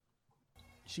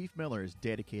Chief Miller is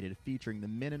dedicated to featuring the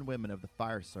men and women of the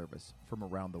fire service from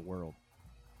around the world.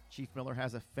 Chief Miller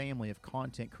has a family of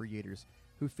content creators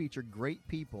who feature great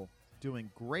people doing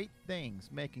great things,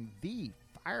 making the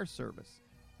fire service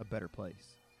a better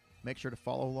place. Make sure to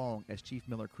follow along as Chief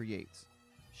Miller creates,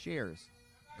 shares,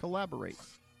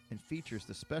 collaborates, and features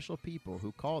the special people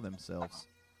who call themselves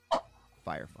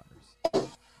firefighters.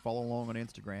 Follow along on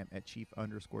Instagram at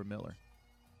Chief_Miller.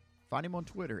 Find him on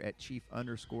Twitter at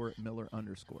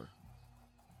Chief_Miller_.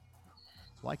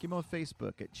 Like him on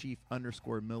Facebook at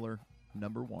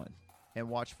Chief_Miller1. And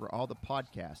watch for all the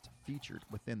podcasts featured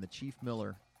within the Chief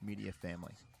Miller media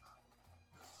family.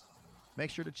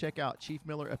 Make sure to check out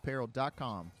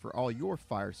ChiefMillerApparel.com for all your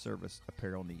fire service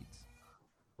apparel needs.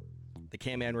 The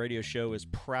Can Man Radio Show is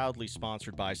proudly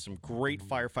sponsored by some great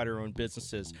firefighter-owned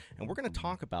businesses, and we're going to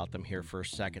talk about them here for a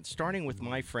second, starting with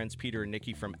my friends Peter and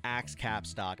Nikki from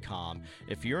AxeCaps.com.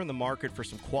 If you're in the market for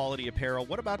some quality apparel,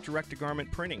 what about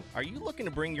direct-to-garment printing? Are you looking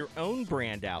to bring your own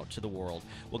brand out to the world?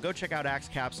 Well, go check out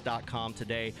AxeCaps.com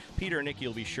today. Peter and Nikki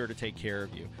will be sure to take care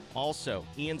of you. Also,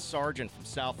 Ian Sargent from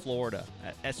South Florida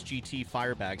at SGT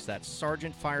Firebags. That's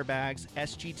Sargent Firebags,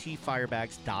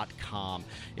 SGTFirebags.com.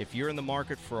 If you're in the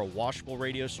market for a washable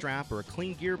radio strap or a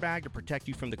clean gear bag to protect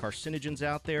you from the carcinogens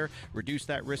out there, reduce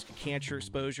that risk of cancer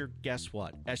exposure, guess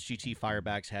what? SGT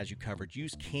Firebags has you covered.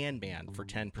 Use CanMan for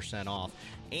 10% off.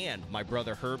 And my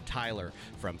brother Herb Tyler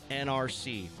from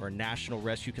NRC, or National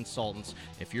Rescue Consultants.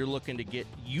 If you're looking to get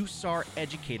USAR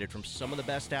educated from some of the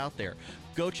best out there,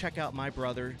 go check out my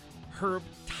brother Herb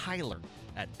Tyler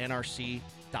at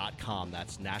NRC.com.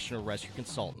 That's National Rescue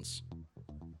Consultants.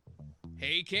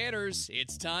 Hey Canners,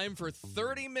 it's time for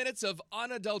 30 minutes of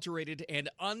unadulterated and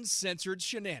uncensored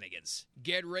shenanigans.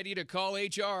 Get ready to call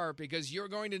HR because you're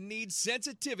going to need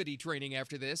sensitivity training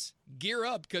after this. Gear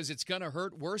up because it's going to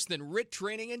hurt worse than RIT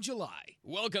training in July.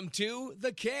 Welcome to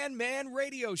the Can Man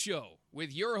Radio Show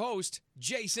with your host,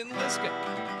 Jason Liska.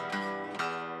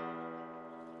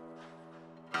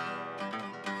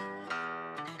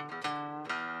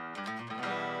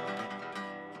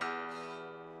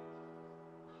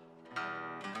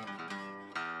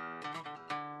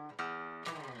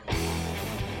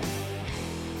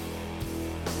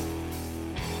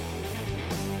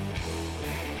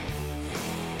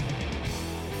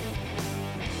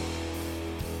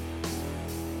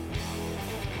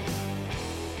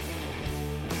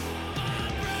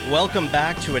 Welcome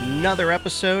back to another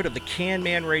episode of the Can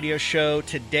Man Radio Show.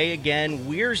 Today again,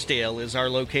 Weirsdale is our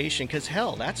location because,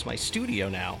 hell, that's my studio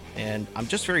now. And I'm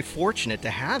just very fortunate to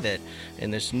have it in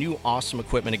this new awesome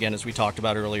equipment again, as we talked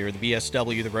about earlier, the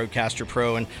BSW, the Rodecaster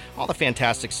Pro, and all the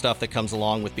fantastic stuff that comes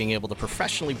along with being able to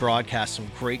professionally broadcast some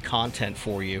great content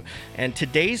for you. And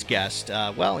today's guest,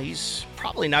 well, he's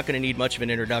probably not going to need much of an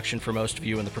introduction for most of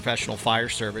you in the professional fire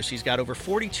service. He's got over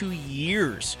 42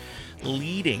 years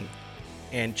leading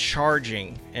and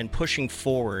charging and pushing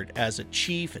forward as a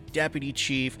chief, a deputy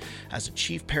chief, as a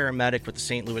chief paramedic with the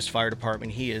St. Louis Fire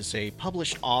Department. He is a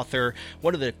published author.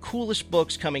 One of the coolest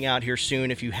books coming out here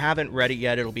soon. If you haven't read it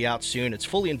yet, it'll be out soon. It's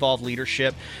Fully Involved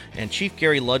Leadership. And Chief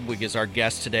Gary Ludwig is our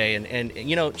guest today. And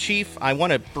you know, Chief, I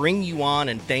want to bring you on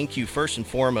and thank you first and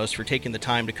foremost for taking the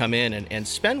time to come in and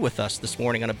spend with us this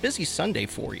morning on a busy Sunday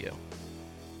for you.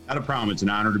 Not a problem. It's an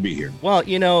honor to be here. Well,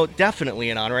 you know, definitely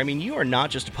an honor. I mean, you are not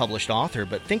just a published author,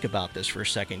 but think about this for a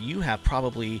second. You have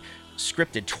probably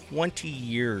scripted 20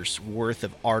 years worth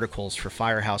of articles for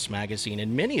Firehouse Magazine,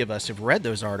 and many of us have read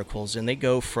those articles, and they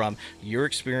go from your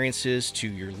experiences to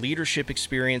your leadership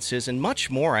experiences and much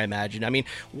more, I imagine. I mean,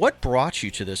 what brought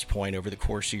you to this point over the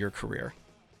course of your career?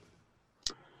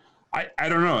 I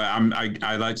don't know.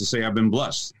 I like to say I've been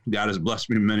blessed. God has blessed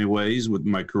me in many ways with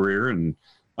my career, and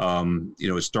you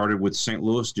know, it started with St.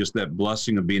 Louis, just that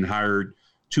blessing of being hired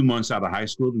 2 months out of high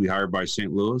school to be hired by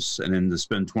St. Louis, and then to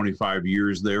spend 25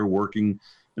 years there working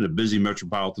in a busy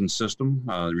metropolitan system,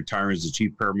 retiring as the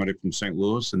chief paramedic from St.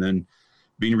 Louis, and then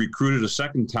being recruited a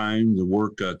second time to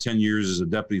work 10 years as a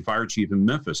deputy fire chief in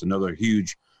Memphis, another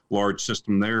huge, large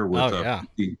system there with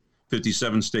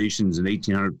 57 stations and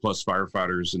 1,800 plus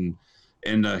firefighters,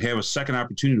 and have a second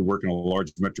opportunity to work in a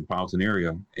large metropolitan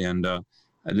area.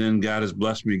 And then God has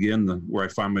blessed me again, where I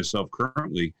find myself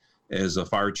currently as a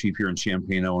fire chief here in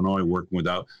Champaign, Illinois, working with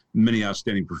many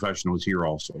outstanding professionals here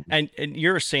also. And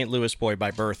you're a St. Louis boy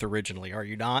by birth originally, are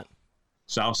you not?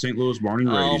 South St. Louis, born and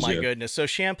raised. Oh, my goodness. So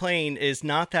Champaign is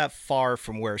not that far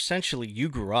from where essentially you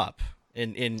grew up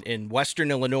in Western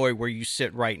Illinois, where you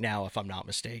sit right now, if I'm not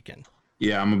mistaken.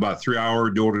 Yeah, I'm about 3 hour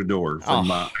door to door.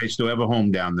 I still have a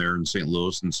home down there in St.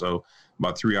 Louis, and so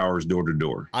about 3 hours door to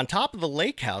door. On top of the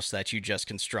lake house that you just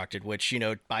constructed, which,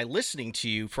 by listening to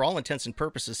you, for all intents and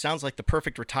purposes, sounds like the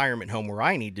perfect retirement home where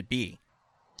I need to be.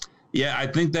 Yeah, I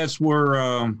think that's where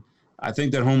I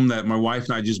think that home that my wife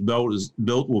and I just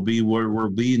built will be where we'll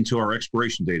be until our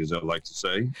expiration date, as I like to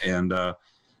say. And I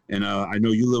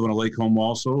know you live in a lake home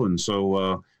also, and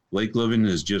so lake living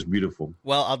is just beautiful.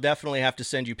 Well, I'll definitely have to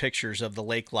send you pictures of the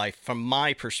lake life from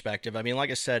my perspective. I mean, like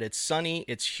I said, it's sunny,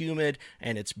 it's humid,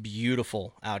 and it's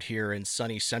beautiful out here in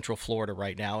sunny Central Florida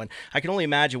right now. And I can only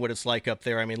imagine what it's like up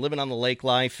there. I mean, living on the lake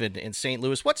life in St.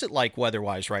 Louis, what's it like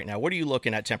weather-wise right now? What are you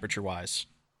looking at temperature-wise?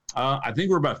 I think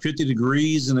we're about 50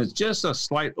 degrees, and it's just a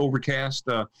slight overcast.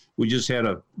 We just had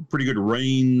a pretty good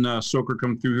rain soaker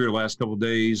come through here the last couple of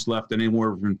days, left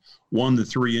anywhere from 1 to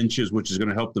 3 inches, which is going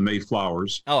to help the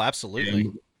Mayflowers. Oh,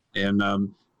 absolutely. And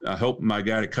I hope my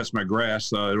guy that cuts my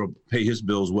grass, it'll pay his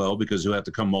bills well because he'll have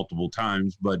to come multiple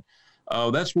times. But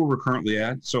that's where we're currently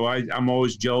at. So I'm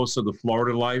always jealous of the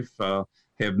Florida life.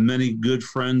 Have many good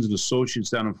friends and associates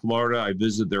down in Florida. I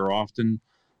visit there often.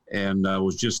 And I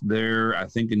was just there, I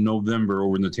think, in November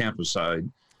over in the Tampa side.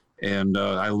 And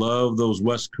I love those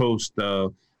West Coast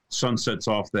sunsets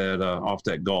off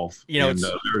that Gulf.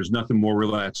 There's nothing more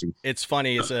relaxing. It's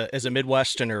funny, as a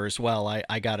Midwesterner as well,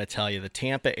 I got to tell you, the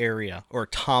Tampa area, or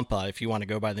Tampa, if you want to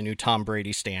go by the new Tom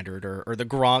Brady standard, or the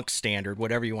Gronk standard,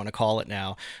 whatever you want to call it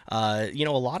now, a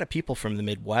lot of people from the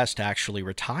Midwest actually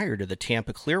retired to the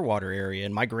Tampa Clearwater area.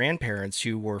 And my grandparents,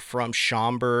 who were from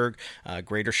Schaumburg,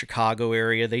 greater Chicago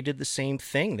area, they did the same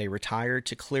thing. They retired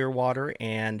to Clearwater,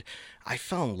 and I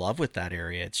fell in love with that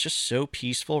area. It's just so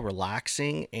peaceful,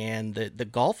 relaxing, and the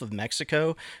Gulf of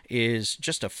Mexico is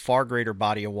just a far greater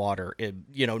body of water.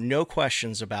 No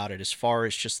questions about it as far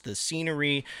as just the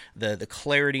scenery, the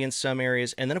clarity in some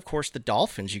areas, and then, of course, the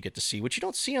dolphins you get to see, which you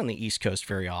don't see on the East Coast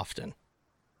very often.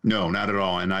 No, not at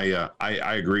all. And I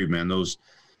agree, man. Those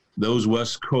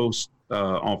West Coast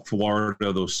on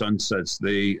Florida, those sunsets,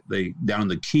 they down in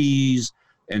the Keys,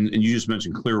 and you just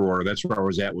mentioned Clearwater. That's where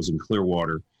I was in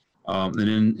Clearwater.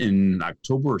 And in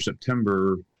October or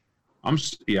September,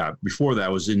 before that I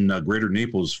was in Greater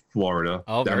Naples, Florida,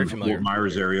 down in the Fort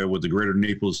Myers area with the Greater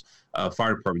Naples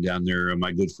Fire Department down there.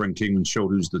 My good friend Kingman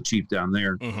Schultz, who's the chief down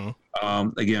there.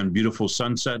 Mm-hmm. Again, beautiful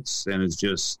sunsets, and it's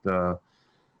just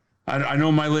I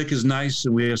know my lake is nice,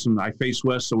 and we have I face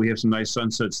west, so we have some nice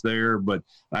sunsets there, but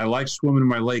I like swimming in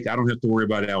my lake. I don't have to worry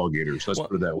about alligators. Let's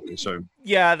put it that way. So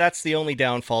yeah, that's the only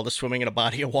downfall to swimming in a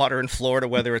body of water in Florida,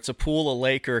 whether it's a pool, a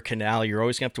lake, or a canal. You're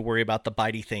always going to have to worry about the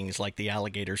bitey things like the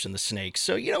alligators and the snakes.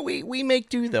 So, we make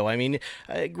do, though. I mean,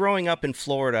 growing up in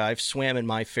Florida, I've swam in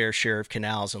my fair share of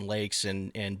canals and lakes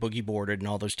and boogie boarded and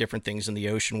all those different things in the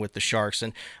ocean with the sharks.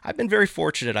 And I've been very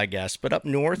fortunate, I guess. But up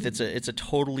north, it's a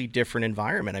totally different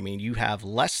environment. I mean, you have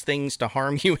less things to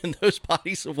harm you in those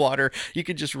bodies of water. You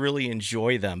can just really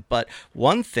enjoy them. But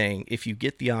one thing, if you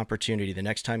get the opportunity the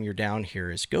next time you're down here,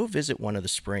 is go visit one of the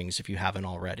springs if you haven't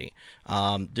already.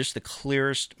 Just the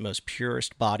clearest, most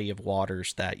purest body of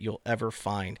waters that you'll ever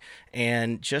find.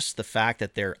 And just the fact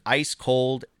that they're ice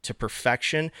cold to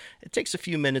perfection. It takes a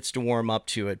few minutes to warm up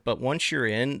to it, but once you're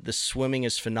in, the swimming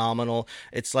is phenomenal.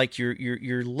 It's like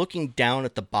you're looking down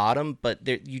at the bottom, but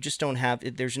you just don't have,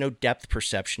 there's no depth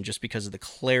perception just because of the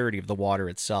clarity of the water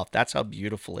itself. That's how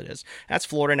beautiful it is. That's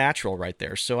Florida Natural right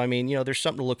there. So, I mean, there's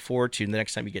something to look forward to the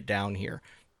next time you get down here.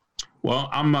 Well,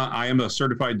 I am a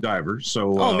certified diver,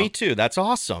 so. Me too. That's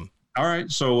awesome. All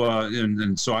right, so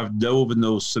and so I've dove in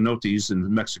those cenotes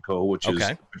in Mexico, which is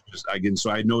again.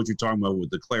 So I know what you're talking about with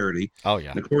the clarity. Oh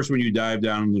yeah. And of course, when you dive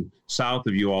down south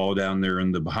of you all down there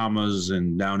in the Bahamas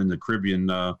and down in the Caribbean,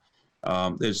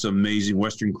 it's amazing.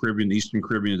 Western Caribbean, Eastern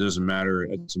Caribbean, it doesn't matter.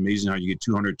 It's amazing how you get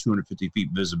 200, 250 feet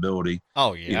visibility.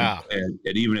 Oh, yeah. And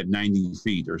even at 90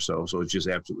 feet or so. So it's just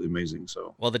absolutely amazing.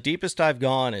 So, well, the deepest I've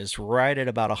gone is right at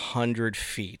about 100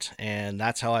 feet. And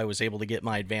that's how I was able to get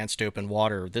my advanced open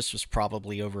water. This was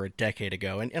probably over a decade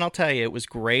ago. And I'll tell you, it was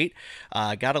great.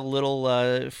 Got a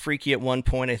little freaky at one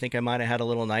point. I think I might have had a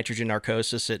little nitrogen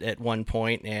narcosis at one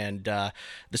point. And the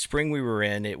spring we were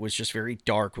in, it was just very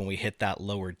dark when we hit that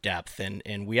lower depth.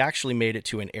 And we actually made it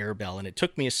to an air bell, and it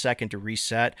took me a second to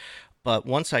reset. But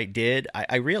once I did,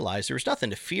 I realized there was nothing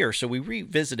to fear. So we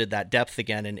revisited that depth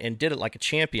again and did it like a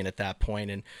champion at that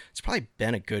point. And it's probably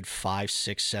been a good 5,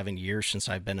 6, 7 years since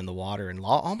I've been in the water. And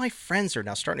all my friends are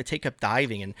now starting to take up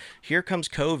diving. And here comes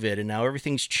COVID, and now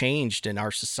everything's changed. And our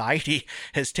society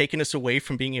has taken us away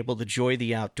from being able to enjoy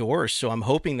the outdoors. So I'm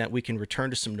hoping that we can return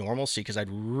to some normalcy, because I'd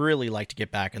really like to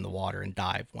get back in the water and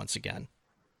dive once again.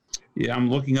 Yeah, I'm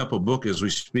looking up a book as we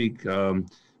speak.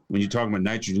 when you talk about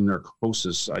nitrogen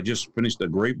narcosis, I just finished a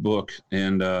great book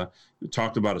and it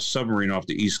talked about a submarine off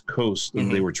the East Coast that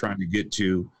they were trying to get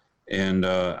to. And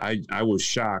I was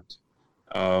shocked.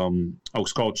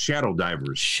 It's called Shadow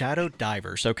Divers. Shadow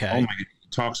Divers. Okay. Oh my!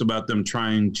 It talks about them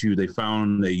they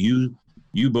found a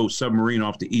U-boat submarine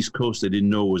off the East Coast they didn't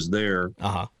know was there.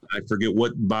 Uh-huh. I forget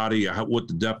what what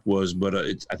the depth was, but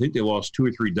I think they lost 2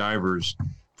 or 3 divers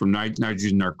from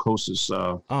nitrogen narcosis.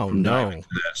 From diving to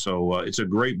that. So it's a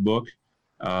great book,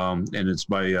 and it's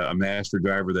by a master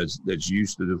diver that's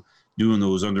used to doing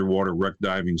those underwater wreck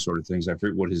diving sort of things. I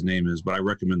forget what his name is, but I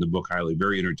recommend the book highly.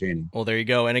 Very entertaining. Well, there you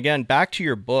go. And again, back to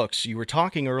your books. You were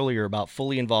talking earlier about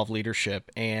fully involved leadership,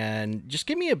 and just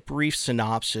give me a brief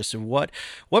synopsis of what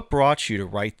brought you to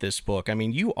write this book. I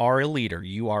mean, you are a leader.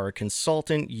 You are a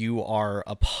consultant. You are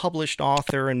a published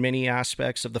author in many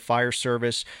aspects of the fire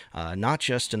service, not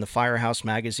just in the Firehouse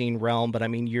Magazine realm, but I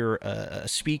mean, you're a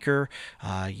speaker.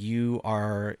 You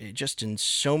are just in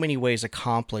so many ways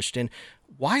accomplished. And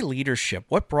why leadership?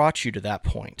 What brought you to that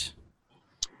point?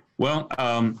 Well,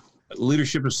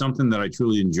 leadership is something that I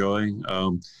truly enjoy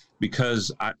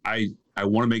because I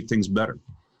want to make things better.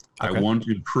 Okay. I want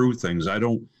to improve things. I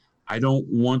don't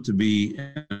want to be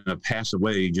in a passive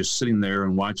way, just sitting there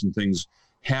and watching things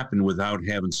happen without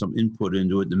having some input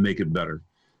into it to make it better.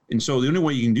 And so the only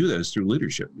way you can do that is through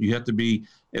leadership. You have to be,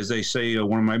 as they say,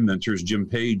 one of my mentors, Jim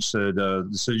Page, said,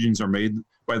 decisions are made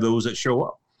by those that show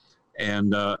up.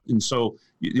 And so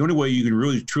the only way you can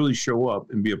really truly show up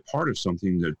and be a part of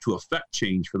something to affect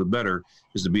change for the better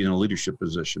is to be in a leadership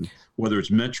position, whether it's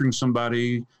mentoring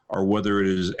somebody or whether it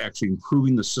is actually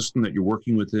improving the system that you're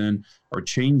working within or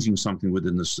changing something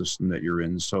within the system that you're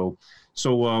in. So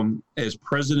as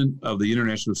president of the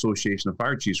International Association of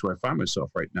Fire Chiefs, where I find myself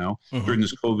right now during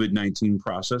this COVID-19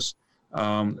 process,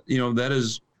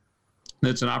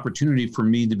 that's an opportunity for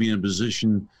me to be in a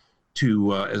position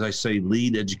to, as I say,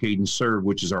 lead, educate, and serve,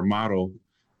 which is our motto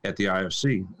at the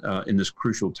IFC in this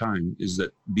crucial time, is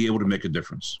that be able to make a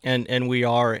difference. And we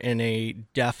are in a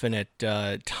definite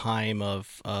time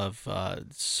of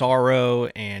sorrow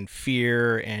and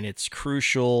fear, and it's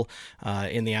crucial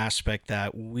in the aspect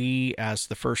that we, as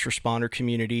the first responder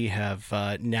community,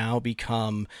 have now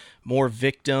become more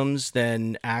victims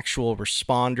than actual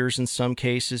responders in some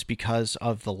cases because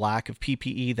of the lack of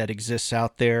PPE that exists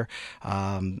out there.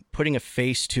 Putting a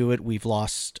face to it, we've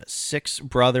lost 6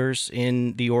 brothers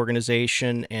in the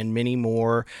organization and many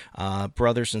more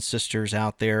brothers and sisters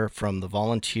out there from the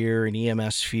volunteer and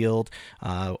EMS field.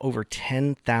 Over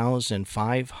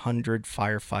 10,500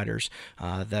 firefighters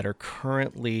that are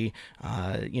currently,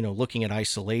 looking at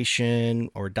isolation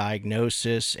or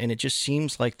diagnosis, and it just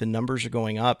seems like the numbers are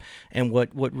going up. And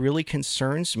what really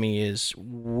concerns me is,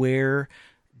 where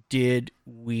did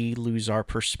we lose our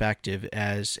perspective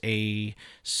as a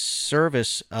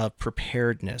service of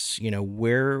preparedness?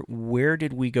 Where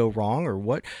did we go wrong, or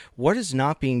what is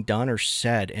not being done or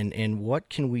said, and what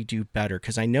can we do better?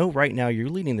 Because I know right now you're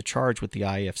leading the charge with the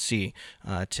IFC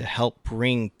to help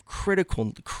bring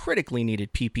critically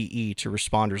needed PPE to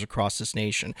responders across this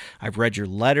nation. I've read your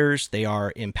letters. They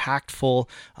are impactful.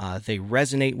 They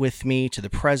resonate with me, to the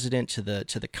president, to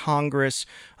the Congress.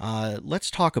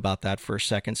 Let's talk about that for a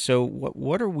second. So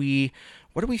what are we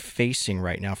facing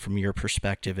right now from your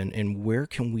perspective, and where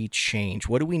can we change?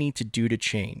 What do we need to do to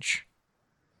change?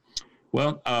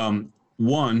 Well,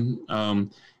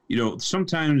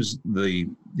 sometimes the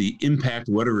impact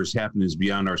of whatever has happened is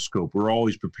beyond our scope. We're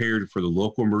always prepared for the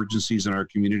local emergencies in our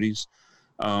communities,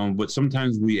 but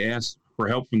sometimes we ask for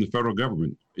help from the federal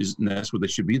government, and that's what they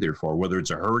should be there for, whether it's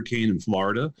a hurricane in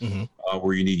Florida,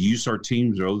 where you need USAR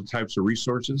teams or other types of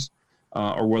resources,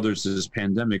 or whether it's this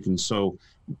pandemic. And so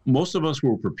most of us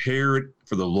were prepared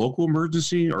for the local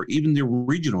emergency or even the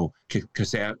regional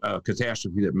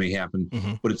catastrophe that may happen,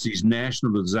 but it's these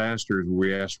national disasters where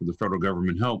we ask for the federal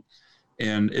government help.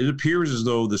 And it appears as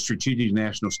though the Strategic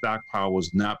National Stockpile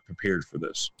was not prepared for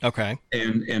this. Okay.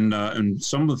 And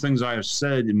some of the things I have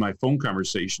said in my phone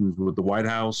conversations with the White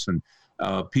House and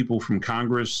people from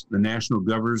Congress, the National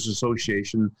Governors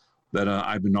Association, that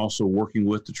I've been also working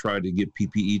with to try to get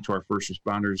PPE to our first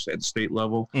responders at the state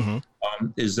level,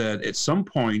 is that at some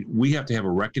point we have to have a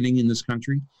reckoning in this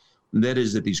country. And that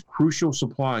is that these crucial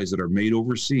supplies that are made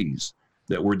overseas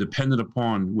that we're dependent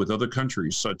upon with other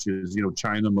countries, such as,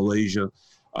 China, Malaysia,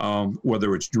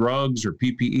 whether it's drugs or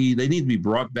PPE, they need to be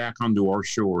brought back onto our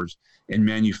shores and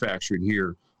manufactured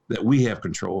here, that we have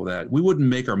control of that. We wouldn't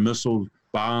make our missiles,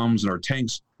 bombs, and our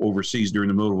tanks overseas during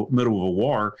the middle of a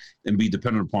war and be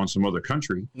dependent upon some other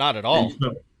country. Not at all.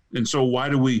 And so why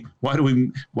do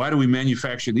we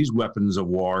manufacture these weapons of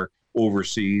war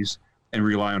overseas and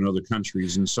rely on other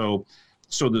countries. And so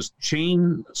this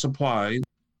chain supply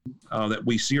that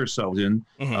we see ourselves in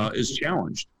is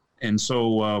challenged. And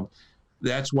so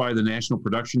that's why the National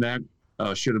Production Act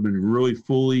should have been really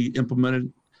fully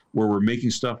implemented, where we're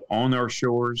making stuff on our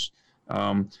shores.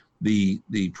 The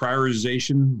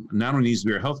prioritization not only needs to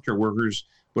be our healthcare workers,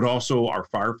 but also our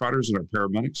firefighters and our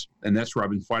paramedics. And that's where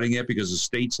I've been fighting at, because the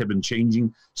states have been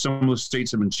changing. Some of the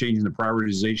states have been changing the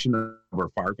prioritization of our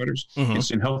firefighters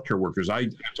and healthcare workers. I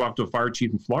talked to a fire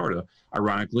chief in Florida,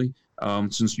 ironically,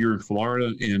 since you're in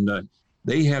Florida, and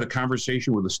they had a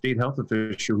conversation with a state health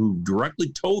official who directly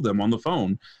told them on the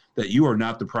phone that you are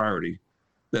not the priority,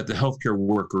 that the healthcare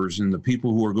workers and the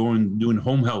people who are doing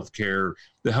home health care,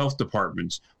 the health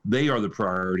departments, they are the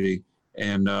priority.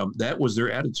 And that was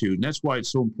their attitude. And that's why it's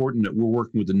so important that we're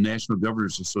working with the National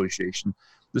Governors Association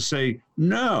to say,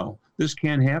 no, this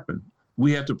can't happen.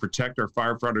 We have to protect our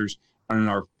firefighters and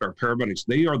our paramedics.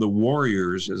 They are the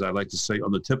warriors, as I like to say,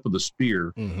 on the tip of the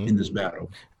spear in this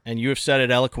battle. And you have said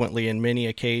it eloquently in many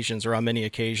occasions, or on many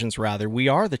occasions rather. We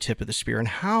are the tip of the spear. And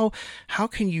how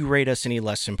can you rate us any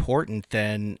less important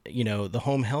than, the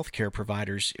home health care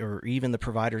providers or even the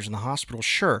providers in the hospital?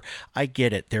 Sure, I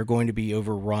get it. They're going to be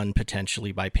overrun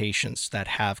potentially by patients that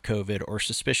have COVID or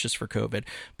suspicious for COVID.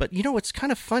 But it's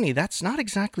kind of funny. That's not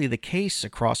exactly the case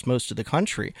across most of the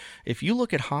country. If you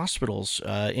look at hospitals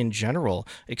in general,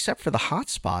 except for the hot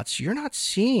spots, you're not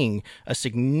seeing a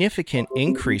significant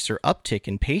increase or uptick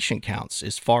in patient counts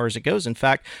as far as it goes. In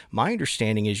fact, my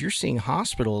understanding is you're seeing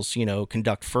hospitals,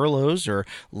 conduct furloughs or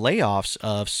layoffs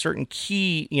of certain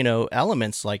key,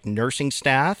 elements like nursing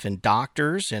staff and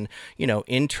doctors and,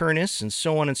 internists and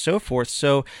so on and so forth.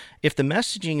 So if the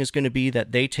messaging is going to be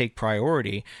that they take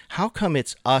priority, how come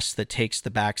it's us that takes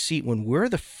the back seat when we're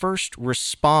the first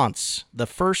response, the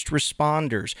first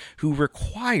responders who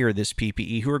require this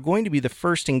PPE, who are going to be the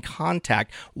first in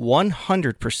contact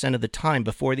 100% of the time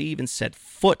before they even set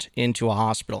foot into a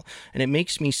hospital? And it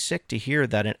makes me sick to hear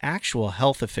that an actual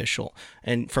health official,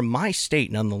 and from my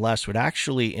state nonetheless, would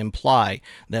actually imply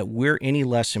that we're any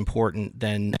less important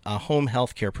than a home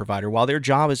health care provider. While their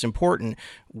job is important,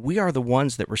 we are the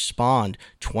ones that respond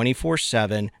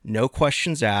 24/7, no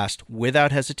questions asked,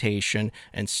 without hesitation,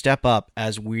 and step up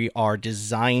as we are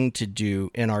designed to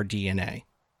do in our DNA.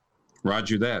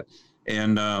 Roger that.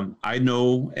 And I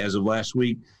know as of last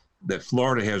week that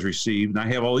Florida has received, and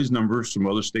I have all these numbers from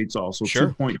other states also, Sure.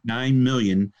 2.9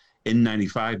 million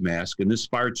N95 masks. And this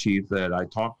fire chief that I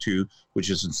talked to, which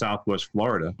is in Southwest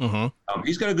Florida,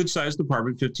 he's got a good sized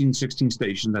department, 15, 16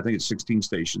 stations. I think it's 16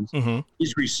 stations.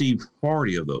 He's received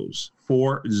 40 of those,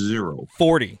 40 out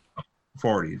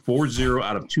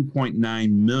of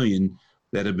 2.9 million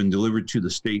that have been delivered to the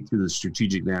state through the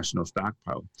Strategic National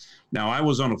Stockpile. Now, I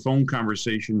was on a phone conference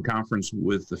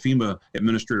with the FEMA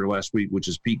administrator last week, which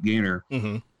is Pete Gaynor,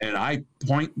 and I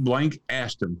point blank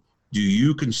asked him, do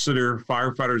you consider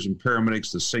firefighters and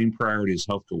paramedics the same priority as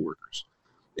healthcare workers?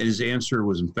 And his answer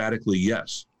was emphatically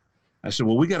yes. I said,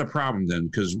 well, we got a problem then,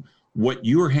 because what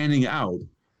you're handing out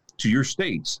to your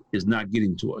states is not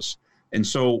getting to us. And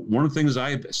so one of the things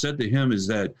I've said to him is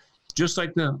that just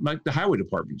like the highway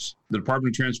departments, the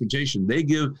Department of Transportation, they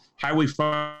give highway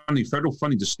funding, federal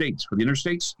funding to states for the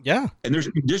interstates. Yeah. And there's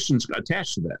conditions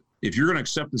attached to that. If you're going to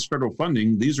accept this federal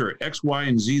funding, these are X, Y,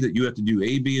 and Z that you have to do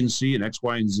A, B, and C, and X,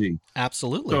 Y, and Z.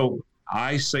 Absolutely. So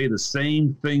I say the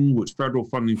same thing with federal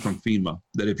funding from FEMA,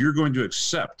 that if you're going to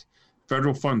accept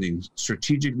federal funding,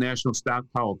 strategic national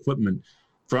stockpile equipment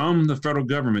from the federal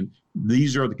government,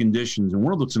 these are the conditions. And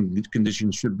one of those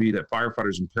conditions should be that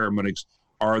firefighters and paramedics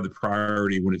are the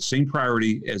priority, when it's same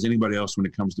priority as anybody else when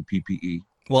it comes to PPE.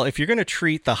 Well, if you're going to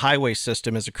treat the highway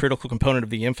system as a critical component of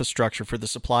the infrastructure for the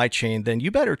supply chain, then you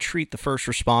better treat the first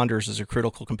responders as a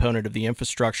critical component of the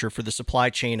infrastructure for the supply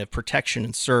chain of protection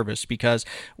and service. Because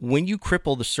when you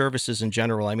cripple the services in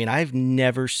general, I mean, I've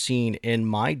never seen in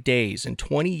my days, in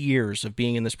 20 years of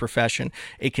being in this profession,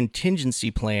 a contingency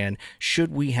plan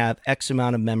should we have X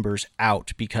amount of members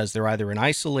out because they're either in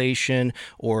isolation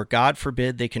or, God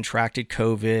forbid, they contracted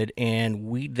COVID, and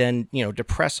we then,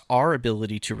 depress our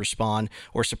ability to respond,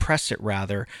 or suppress it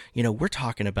rather. We're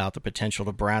talking about the potential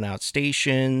to brown out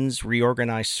stations,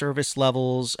 reorganize service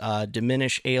levels,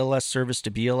 diminish ALS service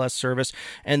to BLS service.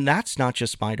 And that's not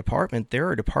just my department. There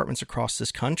are departments across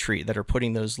this country that are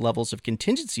putting those levels of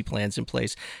contingency plans in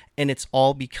place. And it's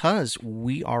all because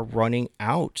we are running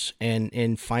out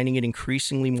and finding it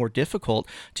increasingly more difficult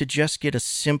to just get a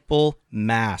simple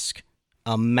mask.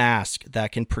 A mask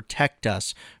that can protect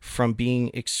us from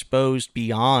being exposed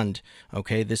beyond,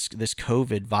 this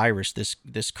COVID virus, this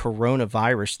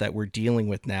coronavirus that we're dealing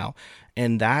with now.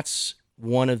 And that's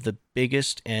one of the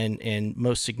biggest and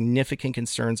most significant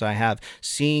concerns I have,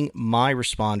 seeing my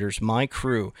responders, my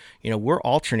crew. We're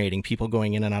alternating people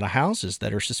going in and out of houses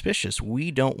that are suspicious.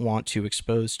 We don't want to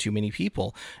expose too many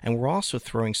people. And we're also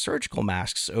throwing surgical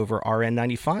masks over our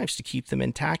N95s to keep them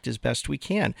intact as best we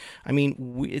can. I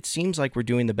mean, it seems like we're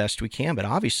doing the best we can, but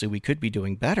obviously we could be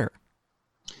doing better.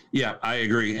 Yeah, I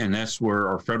agree. And that's where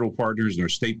our federal partners and our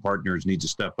state partners need to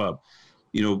step up.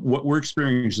 What we're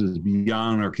experiencing is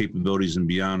beyond our capabilities and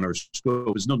beyond our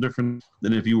scope. It's no different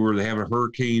than if you were to have a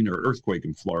hurricane or earthquake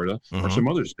in Florida or some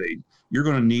other state. You're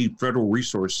going to need federal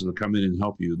resources to come in and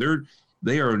help you.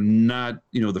 They are not,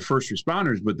 the first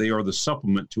responders, but they are the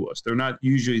supplement to us. They're not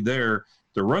usually there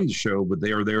to run the show, but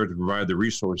they are there to provide the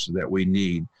resources that we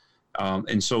need.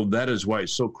 And so that is why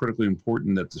it's so critically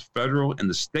important that the federal and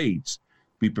the states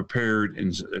be prepared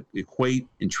and equate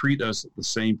and treat us the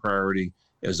same priority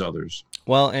as others.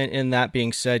 Well, and that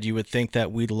being said, you would think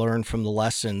that we'd learn from the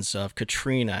lessons of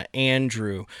Katrina,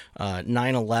 Andrew,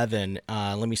 9/11,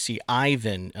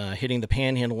 Ivan hitting the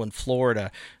Panhandle in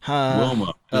Florida.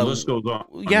 Wilma, the list goes on.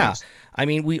 Yeah. I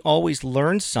mean, we always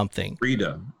learn something.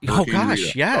 Rita. Oh,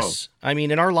 gosh, yes. Oh. I mean,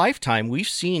 in our lifetime, we've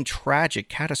seen tragic,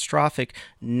 catastrophic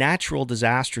natural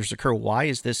disasters occur. Why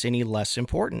is this any less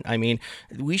important? I mean,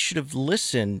 we should have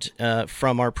listened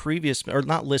from our previous, or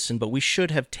not listened, but we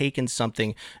should have taken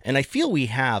something, and I feel we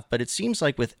have, but it seems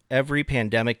like with every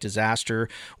pandemic disaster,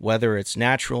 whether it's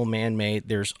natural, man-made,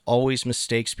 there's always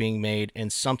mistakes being made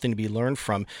and something to be learned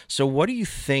from. So what do you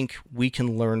think we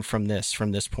can learn from this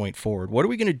point forward? What are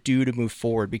we going to do to move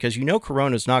forward? Because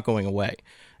Corona is not going away,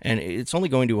 and it's only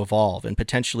going to evolve and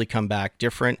potentially come back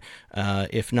different,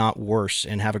 if not worse,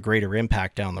 and have a greater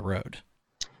impact down the road.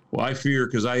 Well, I fear,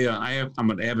 because I'm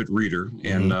an avid reader,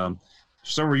 and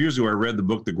several years ago I read the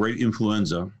book The Great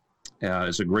Influenza.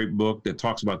 It's a great book that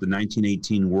talks about the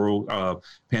 1918 world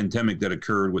pandemic that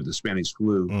occurred with the Spanish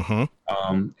flu.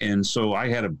 And so I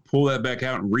had to pull that back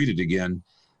out and read it again.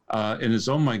 And it's,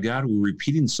 oh my God, we're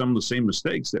repeating some of the same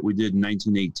mistakes that we did in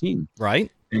 1918. Right.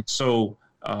 And so,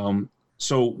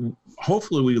 so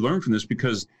hopefully we learn from this,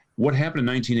 because what happened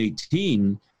in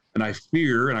 1918, and I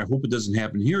fear, and I hope it doesn't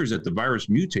happen here, is that the virus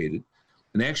mutated.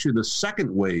 And actually the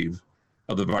second wave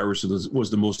of the virus was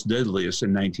the most deadliest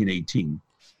in 1918.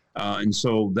 And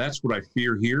so that's what I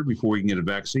fear here before we can get a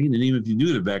vaccine. And even if you do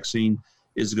get a vaccine,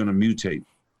 it's going to mutate.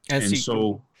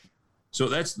 So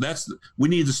that's we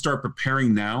need to start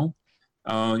preparing now.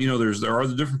 There are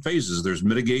the different phases. There's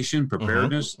mitigation,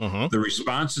 preparedness, the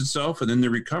response itself, and then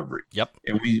the recovery. Yep.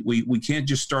 And we can't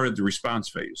just start at the response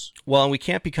phase. Well, and we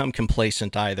can't become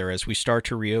complacent either as we start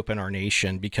to reopen our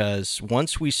nation, because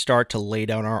once we start to lay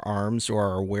down our arms or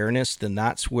our awareness, then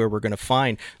that's where we're going to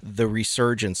find the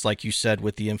resurgence, like you said,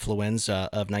 with the influenza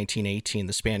of 1918,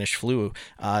 the Spanish flu.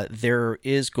 There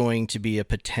is going to be a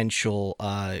potential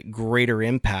greater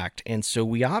impact. And so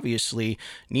we obviously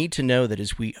need to know that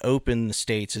as we open the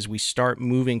states, as we start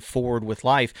moving forward with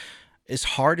life, as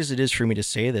hard as it is for me to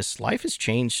say this, life has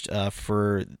changed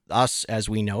for us as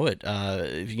we know it,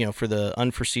 for the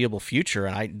unforeseeable future.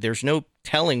 And there's no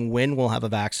telling when we'll have a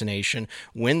vaccination,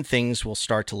 when things will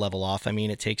start to level off. I mean,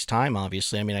 it takes time,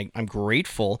 obviously. I mean, I'm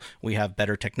grateful we have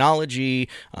better technology,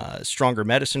 stronger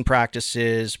medicine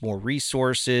practices, more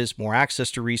resources, more access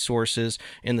to resources,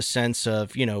 in the sense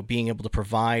of, being able to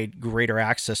provide greater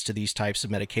access to these types of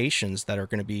medications that are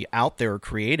going to be out there or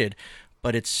created.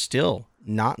 But it's still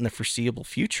not in the foreseeable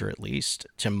future, at least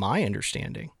to my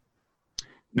understanding.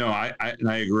 No, I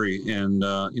agree. And,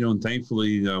 and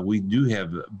thankfully we do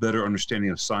have a better understanding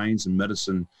of science and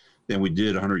medicine than we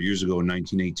did 100 years ago in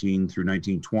 1918 through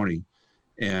 1920.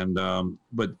 And,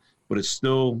 but it's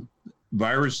still,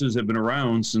 viruses have been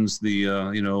around since the,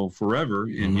 forever.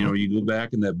 And, you go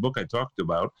back in that book I talked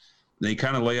about, they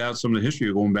kind of lay out some of the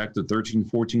history going back to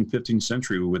 13th, 14th, 15th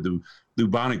century with the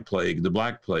bubonic plague, the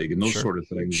Black Plague, and those sort of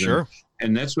things. Sure.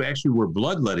 And that's actually where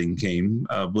bloodletting came,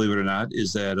 believe it or not,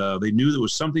 is that they knew there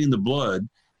was something in the blood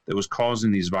that was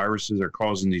causing these viruses or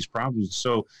causing these problems.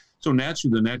 So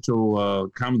naturally, the natural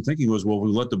common thinking was, well,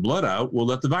 we let the blood out, we'll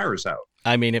let the virus out.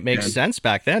 I mean, it makes sense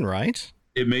back then, right?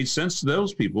 It made sense to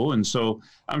those people. And so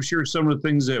I'm sure some of the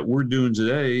things that we're doing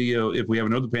today, if we have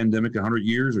another pandemic 100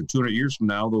 years or 200 years from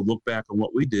now, they'll look back on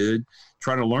what we did,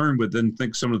 try to learn, but then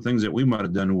think some of the things that we might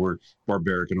have done were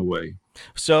barbaric in a way.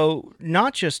 So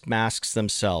not just masks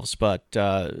themselves, but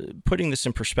putting this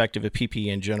in perspective of PPE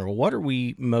in general, what are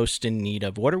we most in need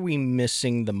of? What are we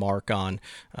missing the mark on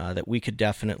that we could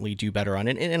definitely do better on?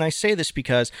 And I say this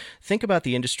because think about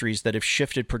the industries that have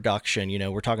shifted production.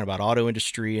 We're talking about auto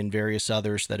industry and various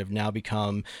others that have now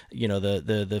become,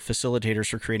 the facilitators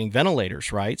for creating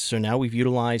ventilators, right? So now we've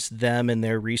utilized them and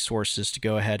their resources to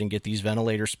go ahead and get these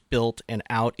ventilators built and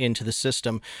out into the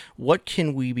system. What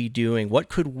can we be doing? What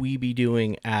could we be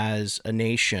doing as a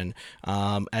nation,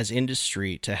 as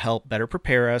industry, to help better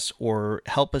prepare us or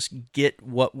help us get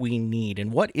what we need?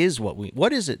 And what is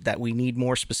it that we need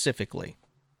more specifically?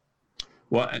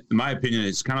 Well, in my opinion,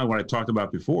 it's kind of what I talked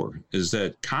about before, is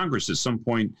that Congress at some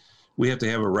point, we have to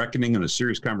have a reckoning and a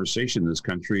serious conversation in this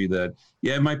country that,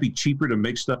 it might be cheaper to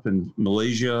make stuff in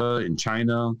Malaysia and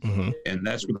China. Mm-hmm. And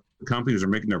that's what the companies are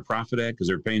making their profit at, because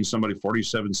they're paying somebody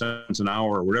 47 cents an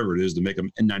hour or whatever it is to make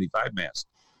them N95 masks.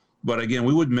 But again,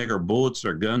 we wouldn't make our bullets,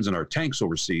 our guns, and our tanks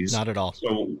overseas. Not at all.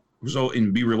 So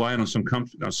and be reliant on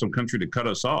some country to cut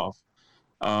us off.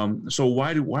 So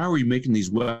why are we making these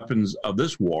weapons of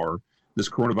this war, this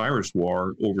coronavirus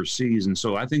war, overseas? And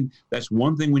so I think that's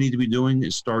one thing we need to be doing,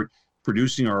 is start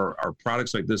producing our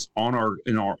products like this on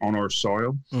our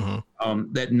soil.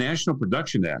 Mm-hmm. That National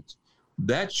Production Act,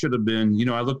 that should have been,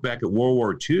 I look back at World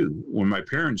War II when my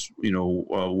parents,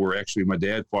 were actually, my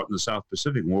dad fought in the South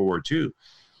Pacific in World War II.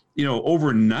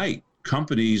 Overnight,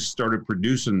 companies started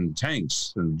producing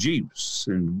tanks and jeeps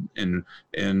and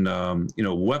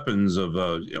weapons of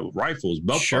rifles,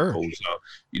 belt buckles.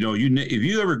 If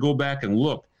you ever go back and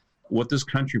look what this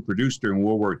country produced during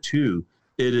World War II,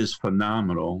 it is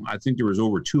phenomenal. I think there was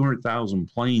over 200,000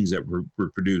 planes that were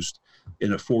produced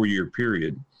in a 4-year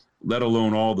period, let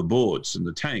alone all the bullets and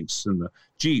the tanks and the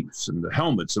jeeps and the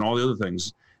helmets and all the other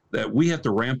things that we have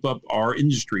to ramp up our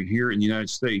industry here in the United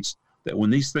States, that when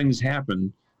these things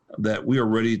happen, that we are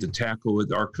ready to tackle with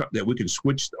that we can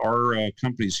switch our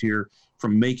companies here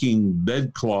from making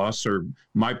bedcloths or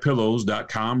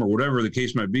mypillows.com or whatever the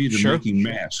case might be to making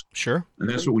masks. Sure. And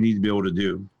that's what we need to be able to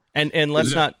do. And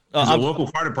let's not... the local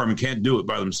fire department can't do it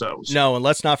by themselves. No, and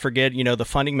let's not forget, the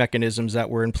funding mechanisms that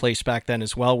were in place back then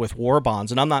as well with war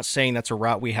bonds. And I'm not saying that's a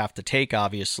route we have to take,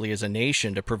 obviously, as a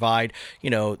nation to provide,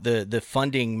 the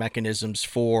funding mechanisms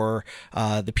for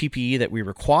the PPE that we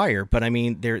require. But I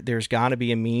mean, there's got to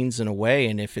be a means and a way.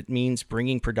 And if it means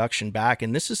bringing production back,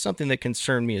 and this is something that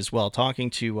concerned me as well, talking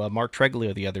to Mark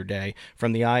Treglio the other day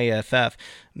from the IAFF,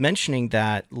 mentioning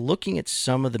that looking at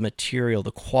some of the material,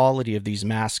 the quality of these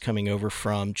masks coming over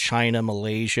from China,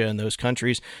 Malaysia, and those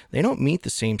countries, they don't meet the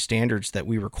same standards that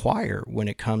we require when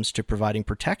it comes to providing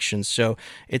protection. So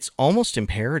it's almost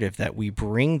imperative that we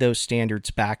bring those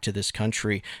standards back to this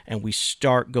country and we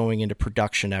start going into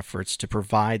production efforts to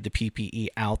provide the PPE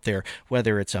out there,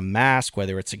 whether it's a mask,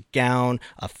 whether it's a gown,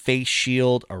 a face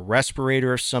shield, a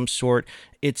respirator of some sort.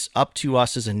 It's up to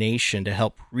us as a nation to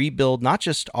help rebuild not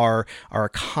just our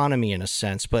economy in a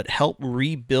sense, but help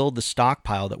rebuild the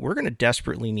stockpile that we're going to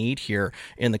desperately need here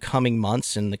in the coming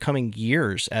months and the coming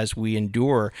years as we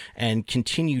endure and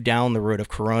continue down the road of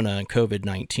Corona and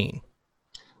COVID-19.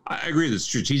 I agree that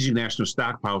strategic national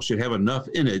stockpile should have enough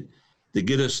in it to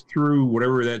get us through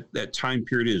whatever that time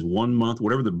period is, 1 month,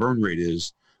 whatever the burn rate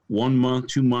is, 1 month,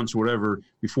 2 months, whatever,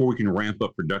 before we can ramp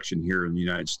up production here in the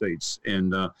United States.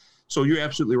 And so you're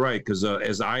absolutely right, because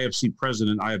as the IFC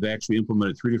president, I have actually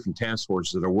implemented 3 different task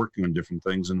forces that are working on different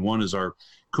things. And one is our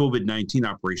COVID-19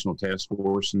 operational task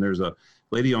force. And there's a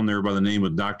lady on there by the name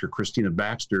of Dr. Christina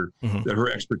Baxter, mm-hmm. that her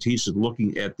expertise is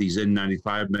looking at these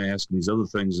N95 masks and these other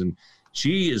things. And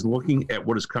she is looking at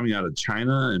what is coming out of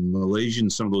China and Malaysia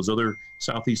and some of those other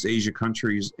Southeast Asia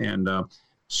countries. And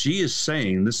she is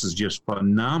saying, this is just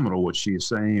phenomenal what she is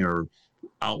saying, or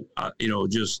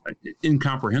just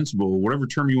incomprehensible, whatever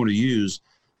term you want to use,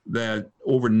 that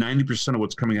over 90% of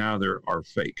what's coming out of there are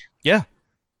fake. Yeah.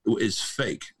 Is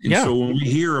fake. And so when we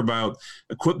hear about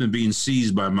equipment being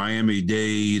seized by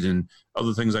Miami-Dade and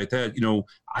other things like that,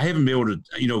 I haven't been able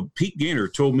to, Pete Gaynor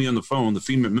told me on the phone, the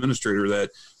FEMA administrator,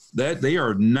 that they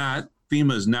are not,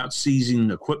 FEMA is not seizing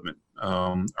equipment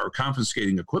or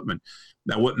confiscating equipment.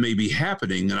 Now, what may be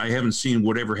happening, and I haven't seen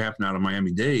whatever happened out of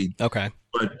Miami-Dade. Okay.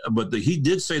 But he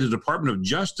did say the Department of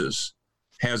Justice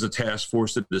has a task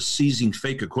force that is seizing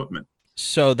fake equipment.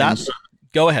 So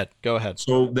Go ahead.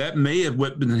 So that may have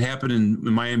what been happening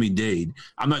in Miami-Dade.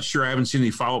 I'm not sure. I haven't seen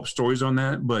any follow-up stories on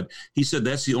that, but he said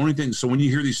that's the only thing. So when you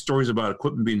hear these stories about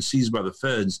equipment being seized by the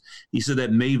feds, he said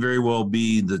that may very well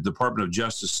be the Department of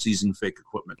Justice seizing fake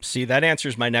equipment. See, that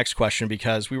answers my next question,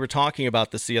 because we were talking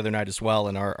about this the other night as well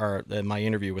in in my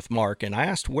interview with Mark, and I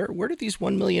asked where did these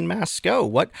 1 million masks go?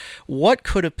 What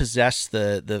could have possessed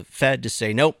the Fed to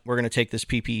say, nope, we're going to take this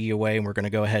PPE away and we're going to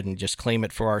go ahead and just claim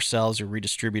it for ourselves or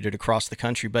redistribute it across the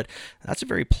country? But that's a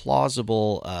very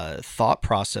plausible thought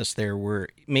process there, where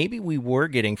maybe we were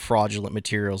getting fraudulent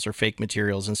materials or fake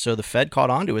materials, and so the Fed caught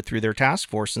onto it through their task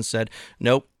force and said,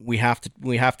 nope, we have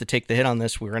to take the hit on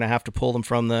this. We're going to have to pull them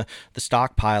from the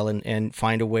stockpile and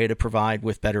find a way to provide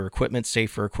with better equipment,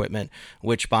 safer equipment,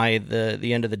 which by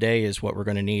the end of the day is what we're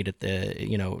going to need at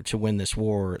to win this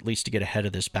war, or at least to get ahead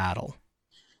of this battle.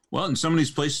 Well, and some of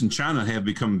these places in China have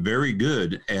become very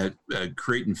good at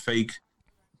creating fake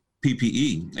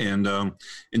PPE,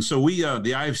 and so we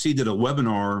the IFC did a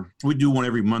webinar. We do one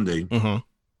every Monday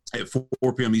at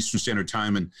 4 p.m. Eastern Standard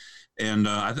Time, and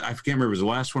I can't remember, it was the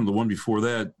last one, the one before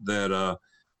that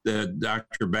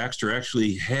Dr. Baxter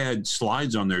actually had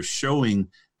slides on there showing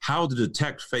how to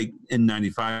detect fake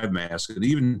N95 masks, and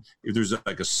even if there's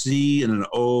like a C and an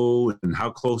O and how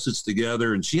close it's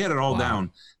together, and she had it all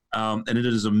down. And it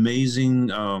is amazing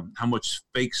how much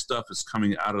fake stuff is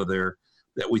coming out of there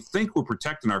that we think we're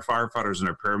protecting our firefighters and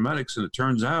our paramedics, and it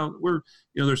turns out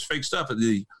there's fake stuff.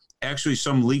 Actually,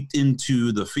 some leaked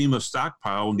into the FEMA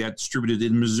stockpile and got distributed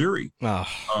in Missouri.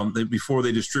 Before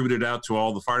they distributed out to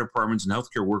all the fire departments and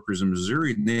healthcare workers in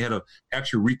Missouri, and they had to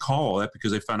actually recall that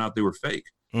because they found out they were fake.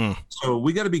 So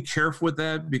we got to be careful with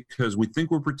that, because we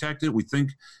think we're protected. We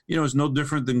think, it's no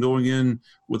different than going in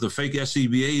with a fake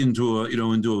SCBA into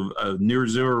a near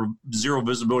zero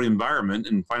visibility environment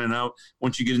and finding out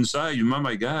once you get inside,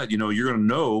 my God, you're going to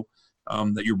know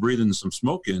that you're breathing some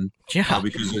smoke in,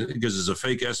 because it's a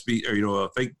fake SB or a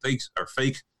fake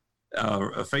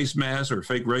a face mask or a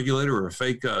fake regulator or a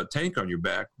fake tank on your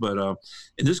back. But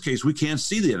in this case, we can't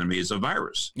see the enemy. It's a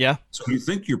virus. Yeah. So you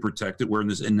think you're protected wearing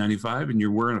this N95 and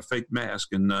you're wearing a fake mask,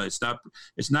 and it's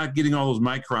not getting all those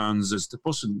microns. It's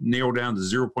supposed to narrow down to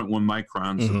 0.1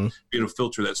 microns to be able to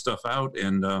filter that stuff out.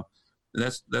 And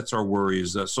that's our worry.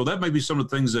 So that might be some of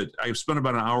the things that I've spent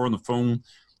about an hour on the phone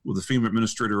with the FEMA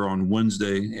administrator on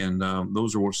Wednesday, and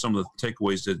those are some of the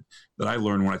takeaways that I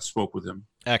learned when I spoke with him.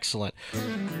 Excellent.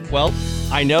 Well,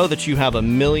 I know that you have a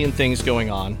million things going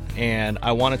on, and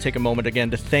I want to take a moment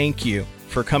again to thank you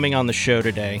for coming on the show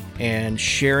today and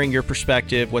sharing your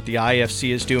perspective, what the IFC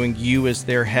is doing, you as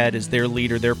their head, as their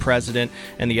leader, their president,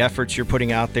 and the efforts you're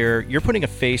putting out there. You're putting a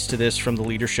face to this from the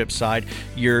leadership side.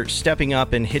 You're stepping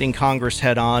up and hitting Congress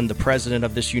head on, the president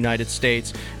of this United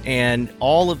States, and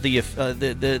all of the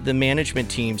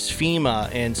management teams, FEMA,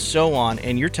 and so on,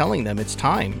 and you're telling them it's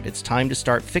time to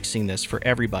start fixing this for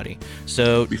everybody.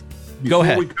 So go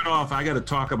ahead. Before we cut off, I got to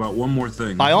talk about one more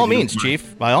thing. By all means,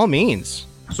 Chief. By all means.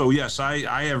 So, yes,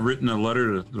 I have written a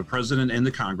letter to the president and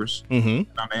the Congress. I'm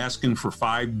asking for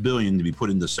 $5 billion to be put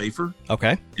into SAFER.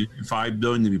 Okay. And $5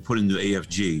 billion to be put into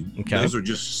AFG. Okay. Those are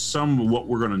just some of what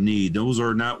we're going to need. Those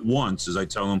are not wants, as I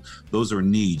tell them. Those are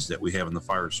needs that we have in the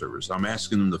fire service. I'm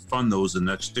asking them to fund those in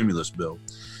the next stimulus bill.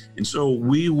 And so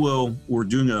we're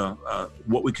doing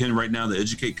what we can right now to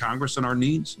educate Congress on our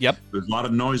needs. Yep. There's a lot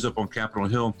of noise up on Capitol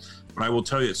Hill. But I will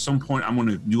tell you, at some point, I'm going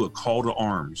to do a call to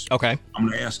arms. Okay. I'm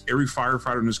going to ask every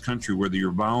firefighter in this country, whether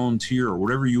you're volunteer or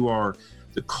whatever you are,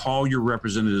 to call your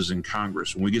representatives in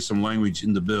Congress when we get some language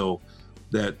in the bill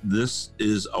that this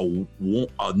is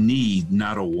a need,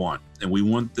 not a want. And we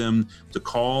want them to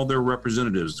call their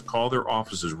representatives, to call their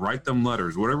offices, write them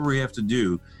letters, whatever we have to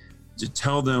do to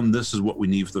tell them this is what we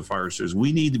need for the fire service.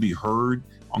 We need to be heard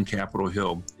on Capitol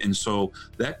Hill. And so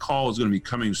that call is going to be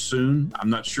coming soon. I'm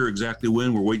not sure exactly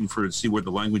when. We're waiting to see what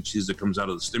the language is that comes out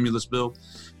of the stimulus bill.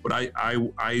 But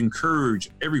I encourage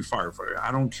every firefighter.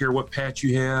 I don't care what patch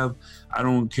you have. I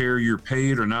don't care you're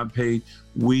paid or not paid.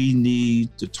 We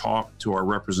need to talk to our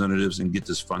representatives and get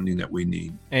this funding that we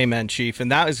need. Amen, Chief. And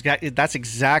that's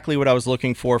exactly what I was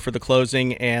looking for the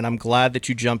closing. And I'm glad that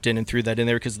you jumped in and threw that in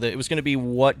there, because it was going to be,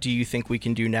 what do you think we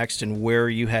can do next and where are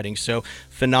you heading? So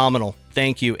phenomenal.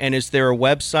 Thank you. And is there a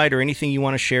website or anything you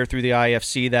want to share through the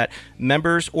IFC that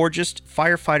members or just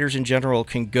firefighters in general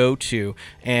can go to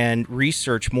and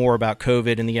research more about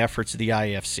COVID and the efforts of the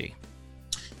IFC?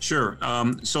 Sure.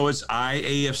 So it's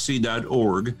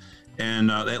iafc.org. And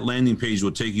that landing page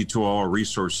will take you to all our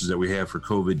resources that we have for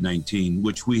COVID-19,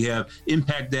 which we have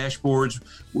impact dashboards.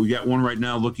 We got one right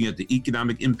now looking at the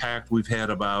economic impact. We've had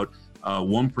about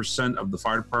 1% of the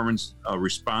fire departments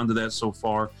respond to that so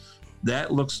far.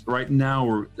 That looks right now,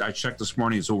 or I checked this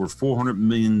morning, it's over $400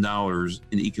 million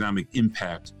in economic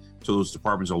impact to those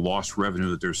departments of lost revenue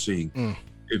that they're seeing.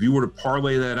 If you were to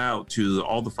parlay that out to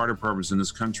all the fire departments in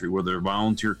this country, whether they're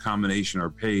volunteer, combination, or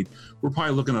paid, we're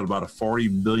probably looking at about a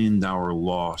 $40 billion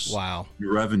loss in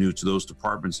revenue to those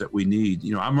departments that we need.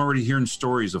 You know, I'm already hearing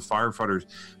stories of firefighters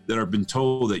that have been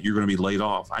told that you're going to be laid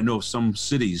off. I know some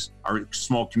cities, or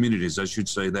small communities, I should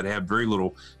say, that have very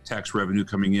little tax revenue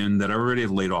coming in that already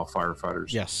have laid off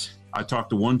firefighters. Yes. I talked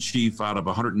to one chief out of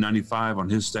 195 on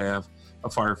his staff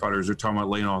of firefighters. They're talking about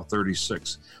laying off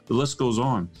 36. The list goes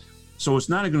on. So it's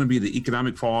not going to be the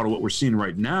economic fallout of what we're seeing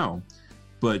right now,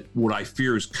 but what I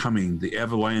fear is coming, the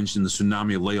avalanche and the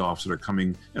tsunami of layoffs that are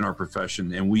coming in our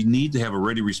profession. And we need to have a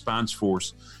ready response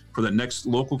force for the next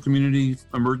local community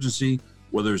emergency,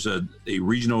 whether it's a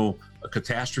regional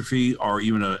catastrophe or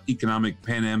even an economic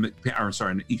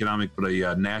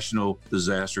national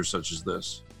disaster such as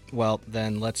this. Well,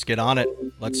 then let's get on it.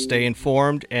 Let's stay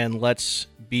informed and let's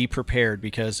be prepared,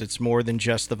 because it's more than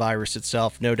just the virus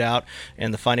itself, no doubt,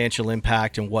 and the financial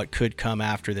impact and what could come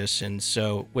after this. And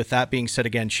so with that being said,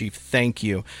 again, Chief, thank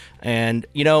you. And,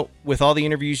 you know, with all the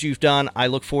interviews you've done, I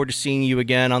look forward to seeing you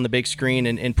again on the big screen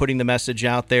and putting the message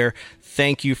out there.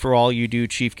 Thank you for all you do,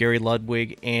 Chief Gary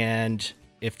Ludwig. And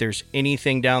if there's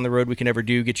anything down the road we can ever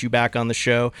do, get you back on the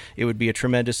show, it would be a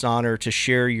tremendous honor to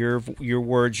share your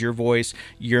words, your voice,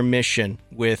 your mission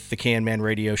with the Can Man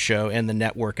Radio Show and the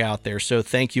network out there. So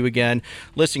thank you again.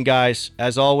 Listen, guys,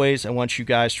 as always, I want you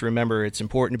guys to remember it's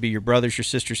important to be your brother's, your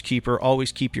sister's keeper.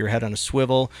 Always keep your head on a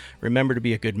swivel. Remember to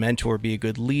be a good mentor, be a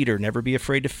good leader. Never be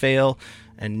afraid to fail.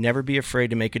 And never be afraid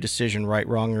to make a decision, right,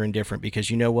 wrong, or indifferent, because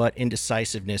you know what?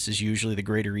 Indecisiveness is usually the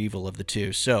greater evil of the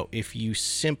two. So if you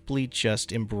simply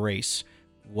just embrace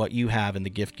what you have and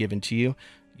the gift given to you,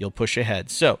 you'll push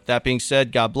ahead. So that being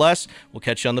said, God bless. We'll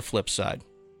catch you on the flip side.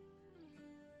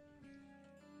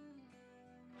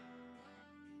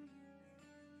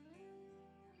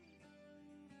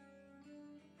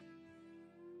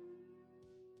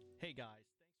 Hey, guys.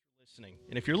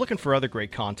 And if you're looking for other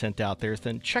great content out there,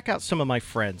 then check out some of my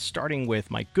friends, starting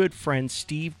with my good friend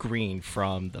Steve Green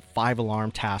from the 5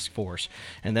 Alarm Task Force,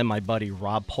 and then my buddy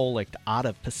Rob Polick out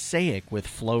of Passaic with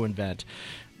Flow Invent.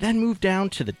 Then move down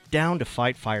to the Down to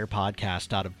Fight Fire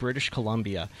podcast out of British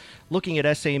Columbia, looking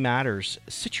at SA Matters,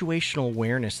 situational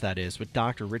awareness, that is, with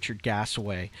Dr. Richard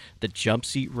Gassaway, the Jump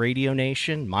Seat Radio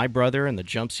Nation, my brother, and the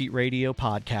Jump Seat Radio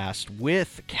podcast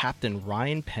with Captain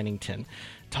Ryan Pennington,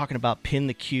 talking about Pin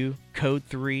the Q, Code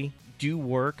 3, Do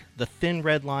Work, the Thin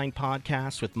Red Line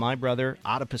podcast with my brother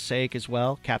out of Passaic as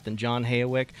well, Captain John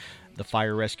Hayowick, the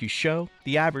Fire Rescue Show,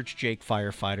 The Average Jake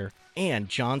Firefighter, and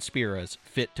John Spira's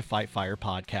Fit to Fight Fire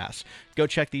podcast. Go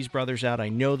check these brothers out. I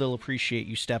know they'll appreciate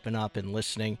you stepping up and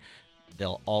listening.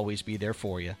 They'll always be there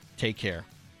for you. Take care.